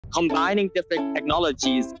combining different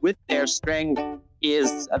technologies with their strength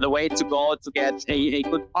is the way to go to get a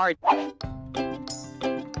good part.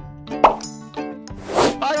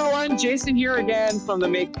 Hi everyone, Jason here again from the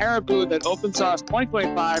Makera booth at Open Source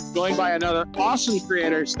 2025, joined by another awesome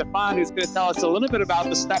creator, Stefan, who's going to tell us a little bit about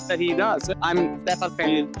the stuff that he does. I'm Stefan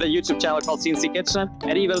from the YouTube channel called CNCKitchen,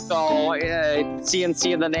 and even though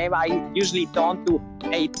CNC in the name, I usually don't do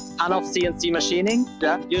a ton of CNC machining,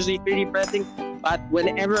 usually 3D printing, but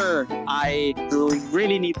whenever I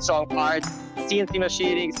really need strong parts, CNC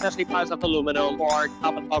machining, especially parts of aluminum or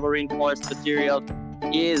carbon reinforced material,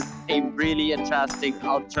 is a really interesting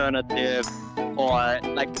alternative for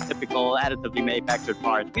like the typical additively manufactured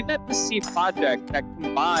part. We've had to see projects that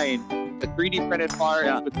combine the 3D printed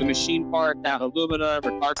part with the machine part, that aluminum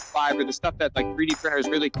or carbon fiber, the stuff that like 3D printers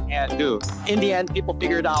really can't do. In the end, people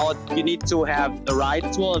figured out you need to have the right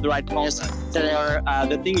tool and the right process for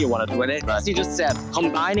the thing you want to do. And as you just said,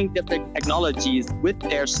 combining different technologies with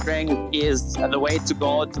their strength is the way to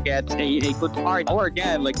go to get a good part. Or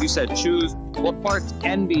again, like you said, choose what parts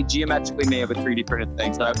can be geometrically made with 3D printed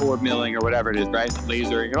things, like board milling or whatever it is, right?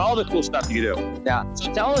 Lasering and all the cool stuff you do. Yeah.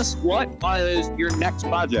 So tell us, what is your next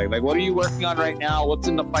project? Like, what are you working on right now? What's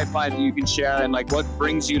in the pipeline that you can share? And like, what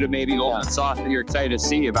brings you to maybe Open Source that you're excited to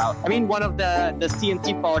see about? I mean, one of the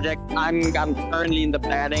CNC projects I'm currently in the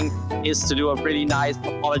planning is to do a really nice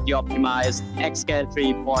topology optimized X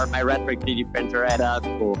gantry for my Rhetoric 3D printer, and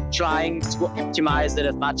trying to optimize it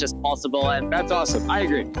as much as possible. And that's awesome. I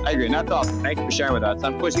agree. And that's awesome. Thanks for sharing with us.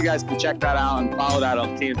 Of course, you guys can check that out and follow that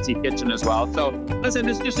on CNCKitchen as well. So listen,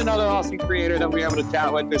 this is just another awesome creator that we're able to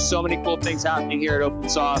chat with. There's so many cool things happening here at Open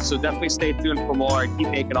Source, so definitely stay tuned for more and keep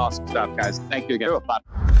making awesome stuff, guys. Thank you again.